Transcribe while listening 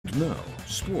And now,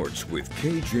 sports with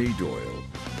KJ Doyle.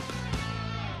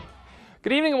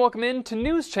 Good evening and welcome in to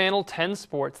News Channel 10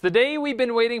 Sports. The day we've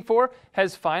been waiting for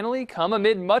has finally come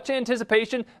amid much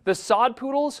anticipation. The Sod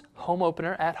Poodles home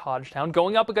opener at Hodgetown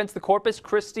going up against the Corpus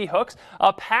Christi Hooks.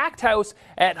 A packed house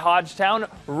at Hodgetown.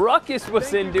 Ruckus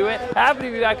was into it. Happy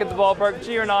to be back at the ballpark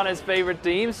cheering on his favorite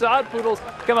team. Sod Poodles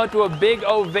come out to a big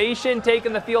ovation,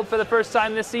 taking the field for the first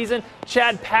time this season.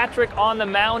 Chad Patrick on the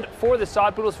mound for the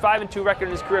Sod Poodles. 5-2 record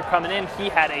in his career coming in. He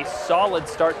had a solid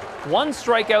start. One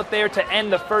strikeout there to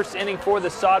end the first inning for the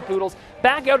Sod Poodles.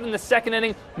 Back out in the second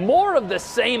inning, more of the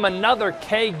same, another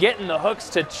K getting the Hooks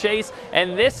to chase,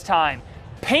 and this time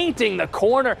painting the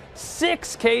corner.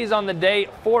 6 Ks on the day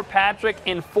for Patrick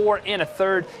in 4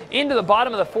 1/3. Into the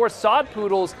bottom of the fourth, Sod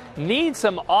Poodles need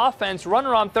some offense.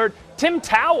 Runner on third, Tim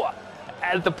Tawa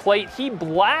at the plate. He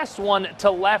blasts one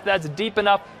to left. That's deep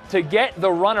enough to get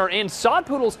the runner in. Sod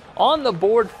Poodles on the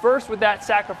board first with that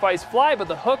sacrifice fly, but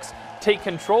the Hooks take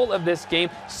control of this game.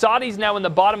 Soddy's now in the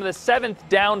bottom of the 7th,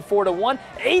 down 4-1.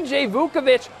 AJ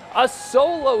Vukovic, a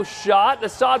solo shot. The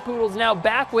Sod Poodles now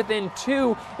back within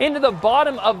 2 into the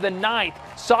bottom of the 9th.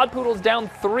 Sod Poodles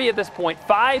down 3 at this point.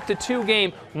 5-2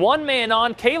 game. 1 man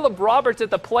on. Caleb Roberts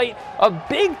at the plate. A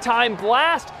big-time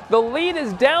blast. The lead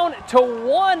is down to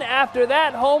 1 after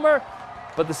that homer.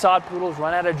 But the Sod Poodles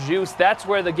run out of juice. That's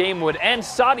where the game would end.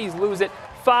 Soddies lose it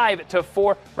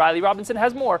 5-4. Riley Robinson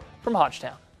has more from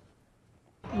Hodgetown.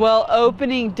 Well,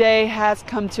 opening day has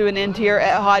come to an end here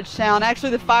at Hodgetown.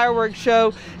 Actually, the fireworks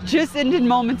show just ended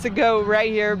moments ago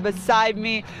right here beside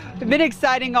me. It's been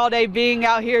exciting all day being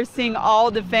out here, seeing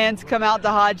all the fans come out to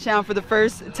Hodgetown for the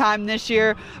first time this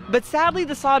year. But sadly,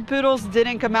 the Sod Poodles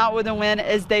didn't come out with a win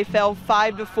as they fell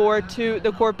 5-4 to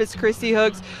the Corpus Christi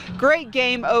Hooks. Great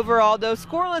game overall, though.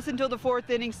 Scoreless until the 4th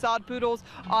inning. Sod Poodles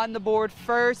on the board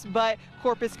first, but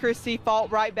Corpus Christi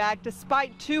fought right back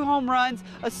despite 2 home runs,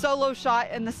 a solo shot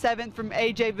in the 7th from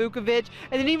AJ Vukovic,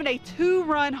 and then even a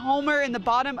 2-run homer in the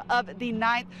bottom of the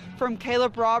 9th from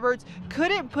Caleb Roberts.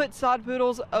 Couldn't put Sod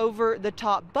Poodles over the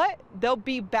top, but they'll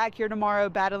be back here tomorrow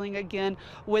battling again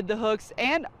with the Hooks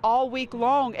and all week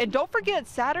long. And don't forget,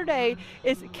 Saturday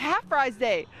is Calf Fries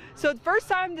Day. So the first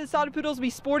time the Sod Poodles will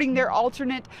be sporting their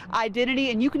alternate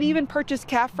identity, and you can even purchase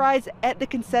calf fries at the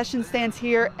concession stands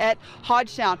here at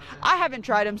Hodgetown. I haven't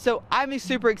tried them, so I'm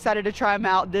super excited to try them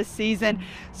out this season.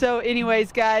 So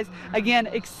anyways, guys, again,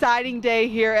 exciting day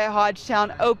here at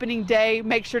Hodgetown, opening day.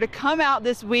 Make sure to come out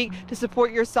this week to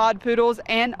support your Sod Poodles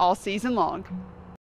and all season long.